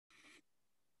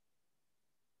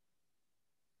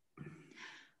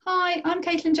Hi, I'm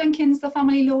Caitlin Jenkins, the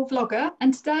family law vlogger,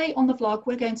 and today on the vlog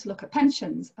we're going to look at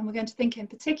pensions, and we're going to think in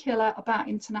particular about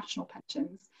international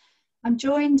pensions. I'm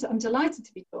delighted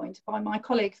to be joined by my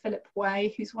colleague Philip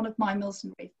Way, who's one of my Mills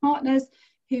Reeve partners,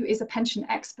 who is a pension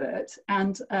expert.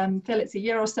 And Phil, it's a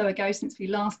year or so ago since we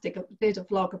last did a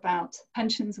vlog about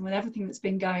pensions, and with everything that's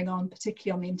been going on,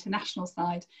 particularly on the international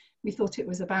side, we thought it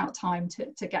was about time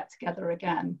to get together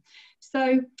again.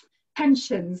 So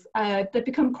pensions, they've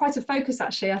become quite a focus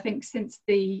actually, I think, since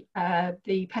the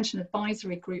Pension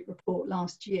Advisory Group report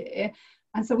last year.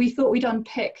 And so we thought we'd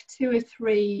unpick 2 or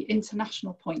 3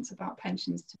 international points about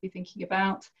pensions to be thinking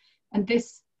about. And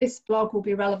this blog will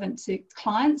be relevant to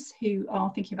clients who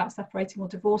are thinking about separating or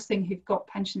divorcing, who've got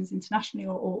pensions internationally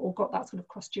or got that sort of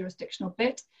cross-jurisdictional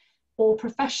bit, or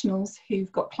professionals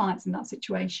who've got clients in that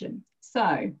situation.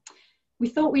 So we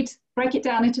thought we'd break it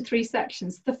down into 3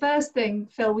 sections. The first thing,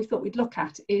 Phil, we thought we'd look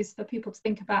at is for people to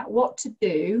think about what to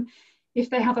do if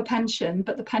they have a pension,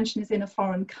 but the pension is in a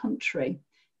foreign country.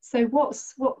 So what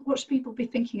should people be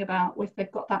thinking about if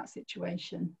they've got that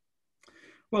situation?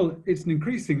 Well, it's an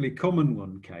increasingly common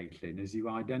one, Caitlin, as you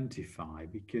identify,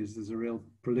 because there's a real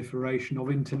proliferation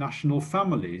of international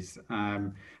families.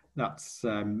 That's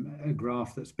a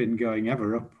graph that's been going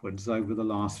ever upwards over the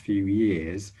last few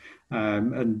years,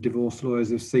 and divorce lawyers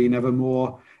have seen ever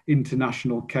more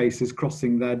international cases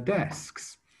crossing their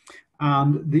desks.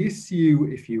 And the issue,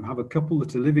 if you have a couple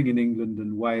that are living in England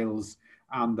and Wales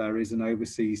and there is an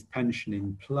overseas pension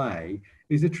in play,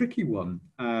 is a tricky one.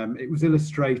 It was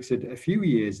illustrated a few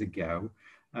years ago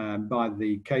by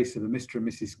the case of a Mr. and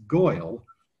Mrs. Goyle,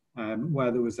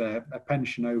 where there was a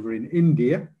pension over in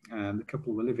India. The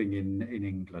couple were living in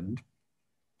England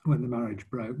when the marriage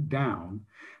broke down.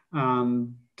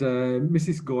 And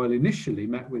Mrs. Goyle initially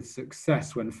met with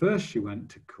success when first she went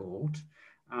to court.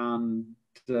 And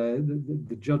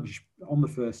the judge on the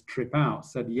first trip out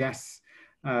said, yes,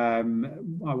 I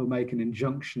will make an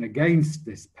injunction against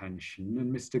this pension,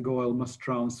 and Mr. Goyle must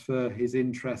transfer his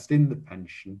interest in the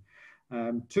pension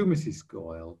to Mrs.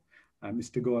 Goyle.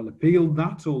 Mr. Goyle appealed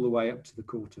that all the way up to the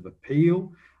Court of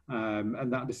Appeal,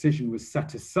 and that decision was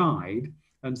set aside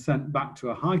and sent back to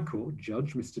a High Court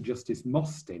judge, Mr. Justice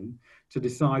Mostyn, to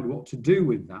decide what to do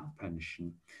with that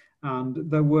pension. And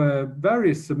there were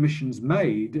various submissions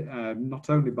made,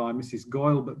 not only by Mrs.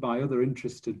 Goyle, but by other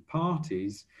interested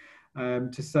parties,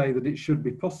 to say that it should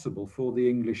be possible for the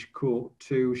English court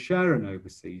to share an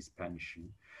overseas pension.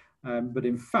 But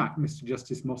in fact, Mr.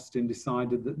 Justice Mostyn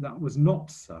decided that that was not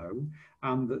so,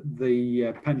 and that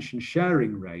the pension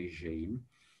sharing regime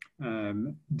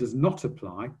does not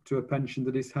apply to a pension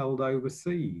that is held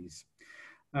overseas.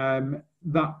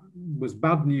 That was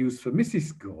bad news for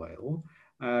Mrs. Goyle,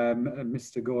 and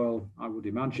Mr. Goyle, I would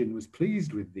imagine, was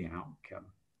pleased with the outcome.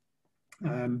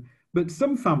 But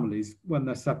some families, when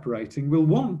they're separating, will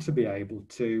want to be able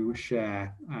to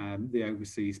share the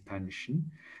overseas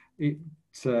pension. It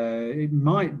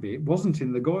might be, it wasn't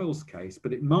in the Goyle's case,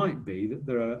 but it might be that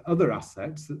there are other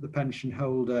assets that the pension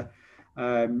holder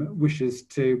wishes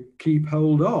to keep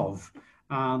hold of.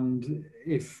 And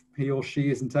if he or she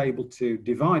isn't able to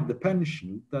divide the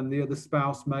pension, then the other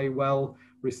spouse may well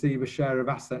receive a share of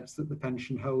assets that the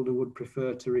pension holder would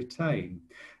prefer to retain.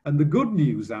 And the good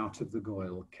news out of the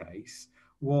Goyle case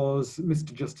was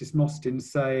Mr. Justice Mostyn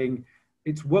saying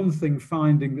it's one thing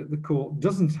finding that the court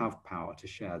doesn't have power to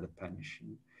share the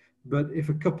pension, but if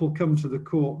a couple come to the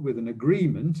court with an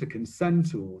agreement, a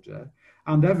consent order,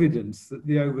 and evidence that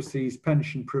the overseas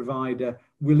pension provider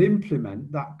will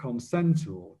implement that consent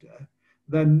order,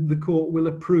 then the court will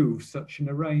approve such an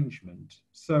arrangement.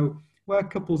 So where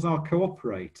couples are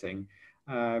cooperating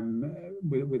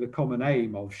with a common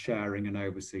aim of sharing an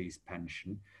overseas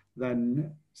pension,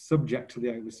 then subject to the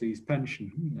overseas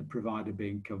pension provider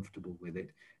being comfortable with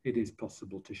it, it is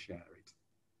possible to share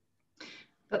it.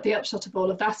 But the upshot of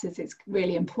all of that is it's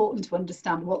really important to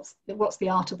understand what's the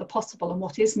art of the possible and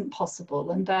what isn't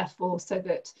possible, and therefore so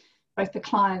that both the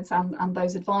clients and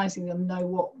those advising them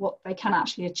know what they can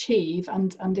actually achieve,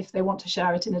 and if they want to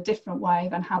share it in a different way,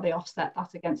 then how they offset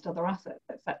that against other assets,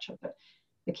 etc. But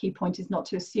the key point is not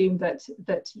to assume that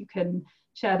you can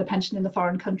share the pension in the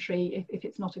foreign country if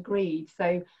it's not agreed.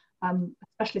 So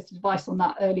specialist advice on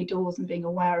that early doors and being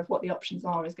aware of what the options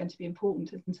are is going to be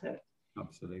important, isn't it?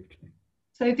 Absolutely.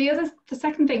 So the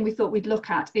second thing we thought we'd look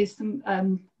at is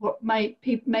some what may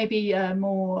be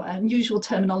more unusual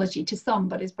terminology to some,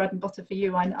 but is bread and butter for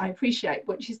you, I appreciate,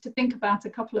 which is to think about a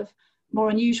couple of more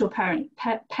unusual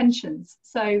pensions.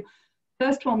 So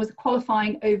first one was a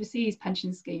qualifying overseas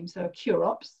pension scheme, so a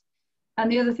QROPS,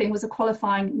 and the other thing was a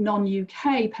qualifying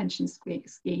non-UK pension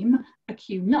scheme, a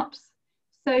QNUPS.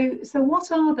 So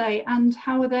what are they and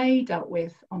how are they dealt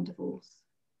with on divorce?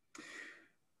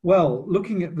 Well,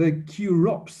 looking at the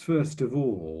QROPS first of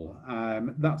all,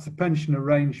 that's a pension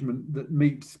arrangement that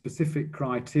meets specific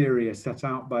criteria set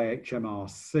out by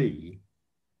HMRC.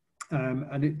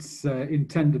 And it's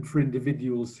intended for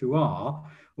individuals who are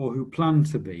or who plan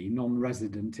to be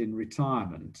non-resident in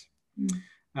retirement.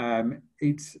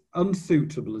 It's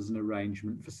unsuitable as an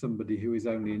arrangement for somebody who is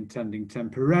only intending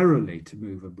temporarily to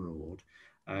move abroad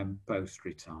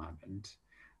post-retirement.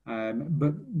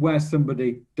 But where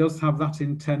somebody does have that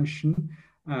intention,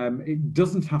 it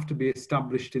doesn't have to be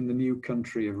established in the new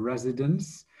country of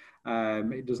residence.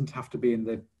 It doesn't have to be in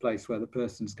the place where the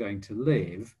person's going to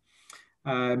live.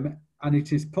 And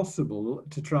it is possible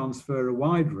to transfer a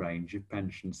wide range of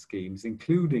pension schemes,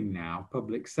 including now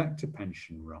public sector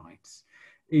pension rights,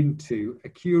 into a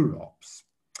QROPS.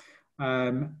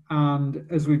 And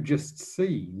as we've just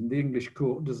seen, the English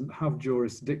court doesn't have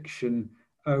jurisdiction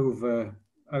over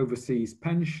overseas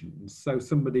pensions. So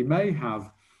somebody may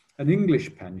have an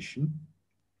English pension,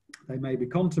 they may be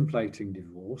contemplating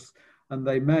divorce, and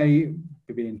they may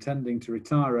be intending to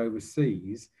retire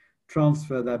overseas,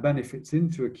 transfer their benefits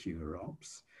into a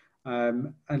QROPS,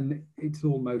 and it's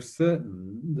almost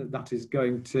certain that that is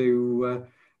going to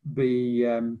be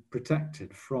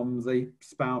protected from the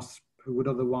spouse who would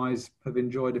otherwise have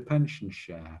enjoyed a pension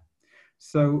share.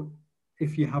 So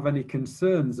if you have any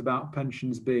concerns about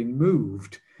pensions being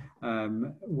moved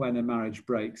when a marriage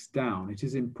breaks down, it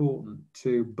is important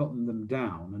to button them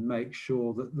down and make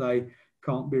sure that they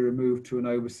can't be removed to an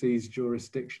overseas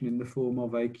jurisdiction in the form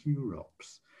of a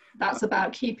QROPS. That's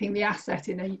about keeping the asset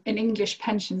in an English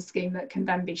pension scheme that can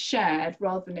then be shared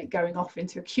rather than it going off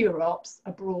into a QROPS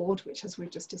abroad, which, as we've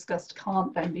just discussed,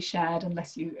 can't then be shared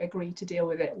unless you agree to deal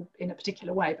with it in a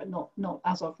particular way, but not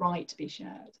as of right to be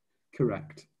shared.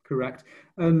 Correct.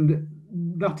 And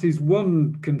that is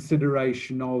one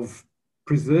consideration of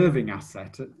preserving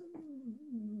asset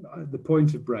at the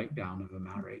point of breakdown of a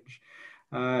marriage.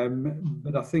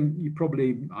 But I think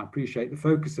I appreciate the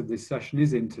focus of this session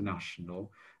is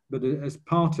international, but as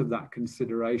part of that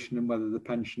consideration and whether the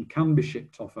pension can be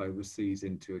shipped off overseas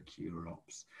into a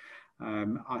QROPS,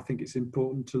 I think it's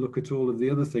important to look at all of the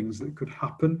other things that could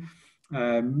happen.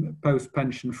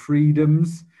 Post-pension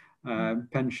freedoms,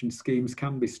 pension schemes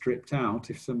can be stripped out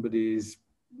if somebody is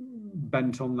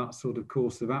bent on that sort of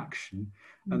course of action,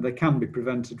 and they can be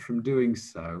prevented from doing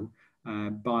so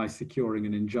by securing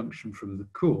an injunction from the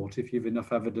court if you've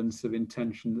enough evidence of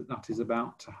intention that that is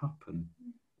about to happen.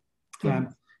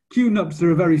 QNUPS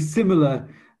are a very similar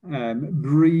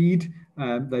breed.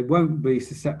 They won't be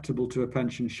susceptible to a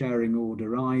pension sharing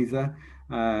order either.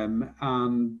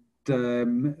 And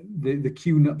the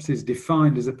QNUPS is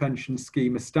defined as a pension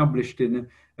scheme established in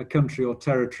a country or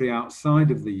territory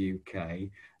outside of the UK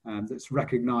that's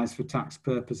recognised for tax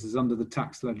purposes under the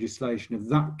tax legislation of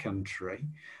that country.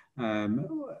 And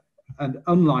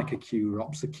unlike a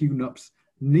QNUPS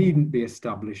needn't be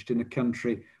established in a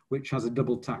country which has a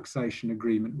double taxation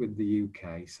agreement with the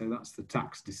UK. So that's the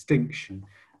tax distinction.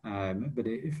 But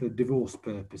for divorce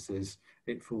purposes,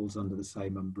 it falls under the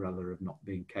same umbrella of not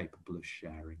being capable of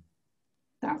sharing.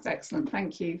 That's excellent.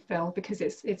 Thank you, Phil, because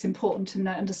it's important to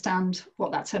understand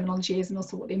what that terminology is and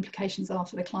also what the implications are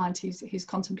for the client who's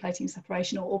contemplating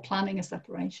separation or planning a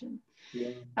separation.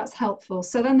 Yeah. That's helpful.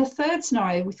 So then the third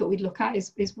scenario we thought we'd look at is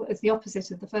the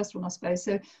opposite of the first one, I suppose.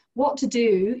 So what to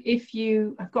do if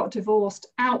you have got divorced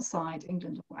outside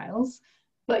England and Wales,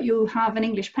 but you have an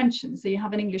English pension. So you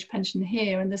have an English pension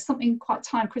here, and there's something quite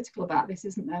time critical about this,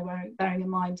 isn't there, bearing in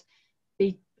mind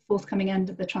the forthcoming end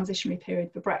of the transitionary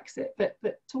period for Brexit. But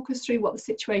talk us through what the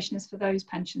situation is for those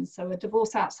pensions. So a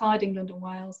divorce outside England and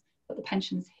Wales, but the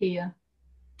pension's here.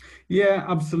 Yeah,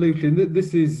 absolutely. And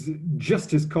this is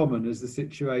just as common as the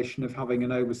situation of having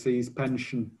an overseas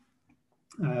pension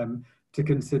to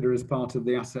consider as part of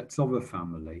the assets of a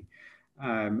family.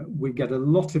 We get a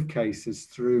lot of cases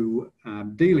through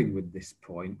dealing with this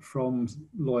point from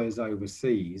lawyers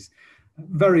overseas.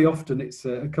 Very often it's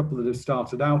a couple that have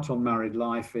started out on married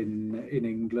life in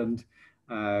England,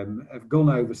 have gone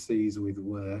overseas with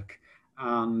work,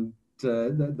 and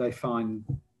they find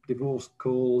divorce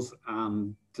calls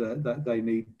and that they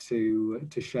need to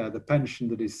share the pension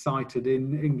that is cited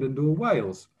in England or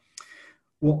Wales.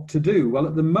 What to do? Well,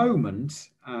 at the moment,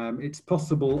 it's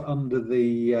possible under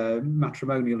the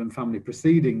Matrimonial and Family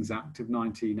Proceedings Act of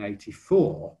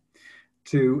 1984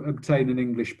 to obtain an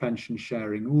English pension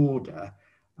sharing order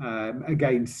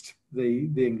against the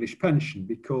English pension,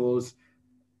 because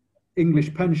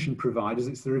English pension providers,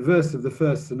 it's the reverse of the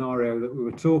first scenario that we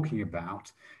were talking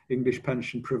about. English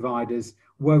pension providers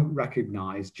won't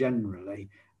recognise generally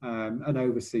an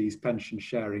overseas pension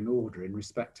sharing order in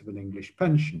respect of an English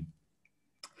pension.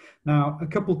 Now, a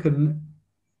couple can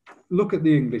look at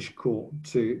the English court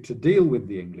to deal with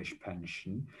the English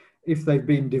pension if they've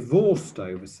been divorced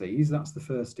overseas. That's the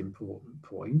first important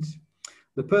point.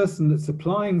 The person that's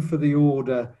applying for the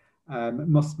order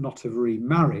must not have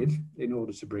remarried in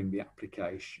order to bring the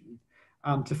application.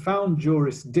 And to found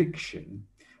jurisdiction,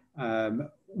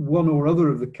 one or other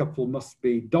of the couple must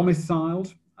be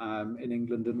domiciled in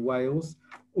England and Wales,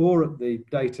 or at the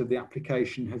date of the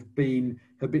application have been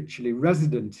habitually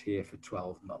resident here for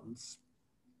 12 months.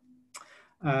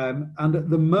 And at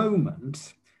the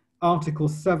moment, Article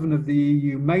 7 of the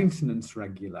EU Maintenance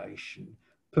Regulation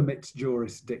permits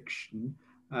jurisdiction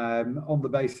on the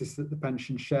basis that the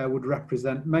pension share would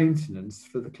represent maintenance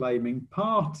for the claiming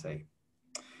party.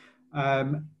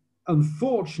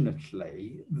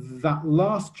 Unfortunately, that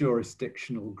last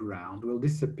jurisdictional ground will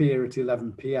disappear at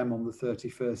 11 p.m. on the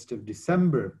 31st of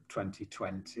December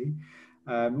 2020,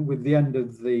 with the end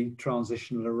of the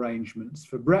transitional arrangements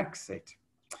for Brexit.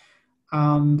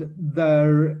 And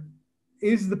there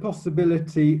is the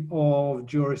possibility of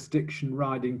jurisdiction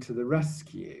riding to the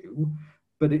rescue,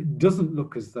 but it doesn't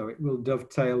look as though it will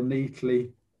dovetail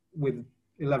neatly with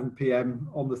 11 p.m.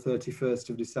 on the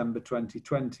 31st of December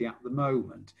 2020 at the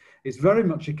moment. It's very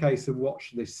much a case of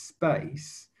watch this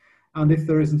space, and if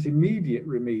there isn't immediate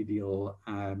remedial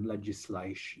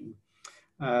legislation,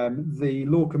 the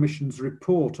Law Commission's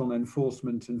report on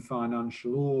enforcement and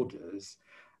financial orders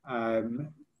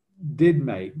did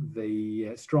make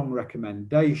the strong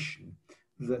recommendation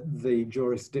that the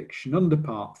jurisdiction under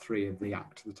Part 3 of the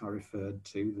Act that I referred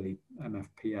to, the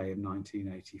MFPA of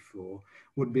 1984,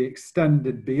 would be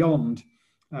extended beyond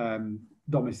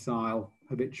domicile,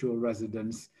 habitual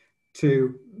residence,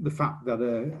 to the fact that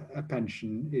a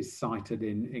pension is cited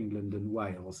in England and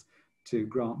Wales to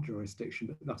grant jurisdiction,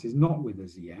 but that is not with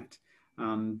us yet.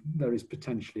 And there is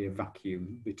potentially a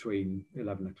vacuum between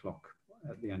 11 o'clock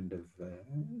at the end of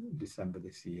December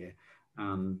this year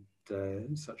and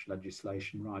such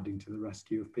legislation riding to the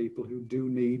rescue of people who do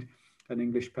need an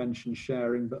English pension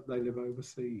sharing, but they live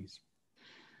overseas.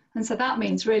 And so that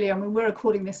means really, I mean, we're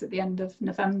recording this at the end of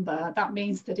November. That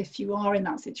means that if you are in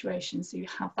that situation, so you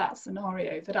have that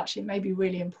scenario, that actually it may be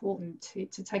really important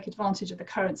to take advantage of the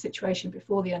current situation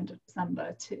before the end of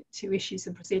December to issue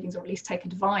some proceedings, or at least take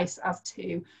advice as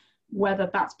to whether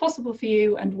that's possible for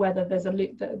you and whether there's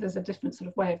a different sort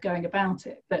of way of going about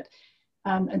it. But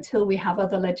until we have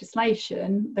other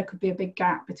legislation, there could be a big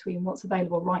gap between what's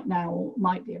available right now or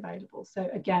might be available. So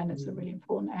again, it's a really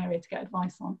important area to get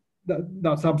advice on.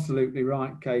 That's absolutely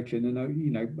right, Caitlin. And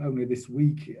you know, only this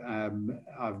week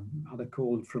I've had a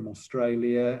call from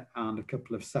Australia, and a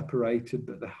couple have separated,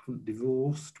 but they haven't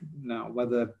divorced. Now,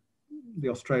 whether the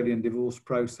Australian divorce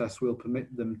process will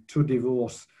permit them to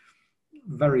divorce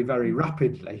very, very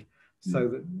rapidly, so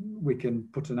that we can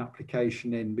put an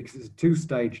application in, because it's a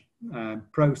two-stage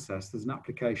process. There's an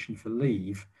application for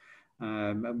leave,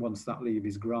 and once that leave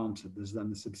is granted, there's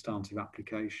then the substantive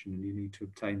application, and you need to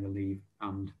obtain the leave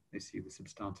and issue the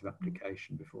substantive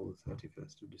application before the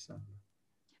 31st of December.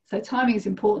 So timing is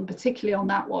important, particularly on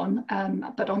that one,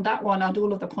 but on that one and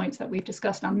all of the points that we've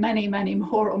discussed, and many, many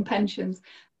more on pensions,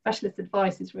 specialist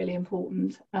advice is really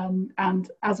important.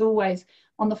 And as always,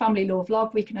 on the Family Law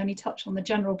Vlog, we can only touch on the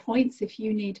general points. If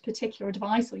you need particular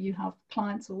advice, or you have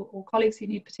clients or colleagues who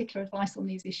need particular advice on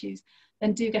these issues,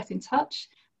 then do get in touch.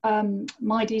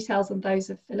 My details and those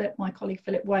of Philip, my colleague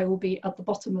Philip Way, will be at the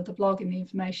bottom of the blog in the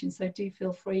information, so do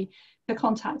feel free to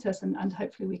contact us, and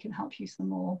hopefully we can help you some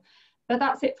more. But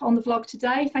that's it on the vlog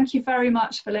today. Thank you very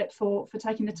much, Philip, for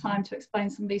taking the time to explain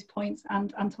some of these points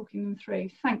and talking them through.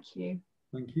 Thank you.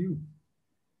 Thank you.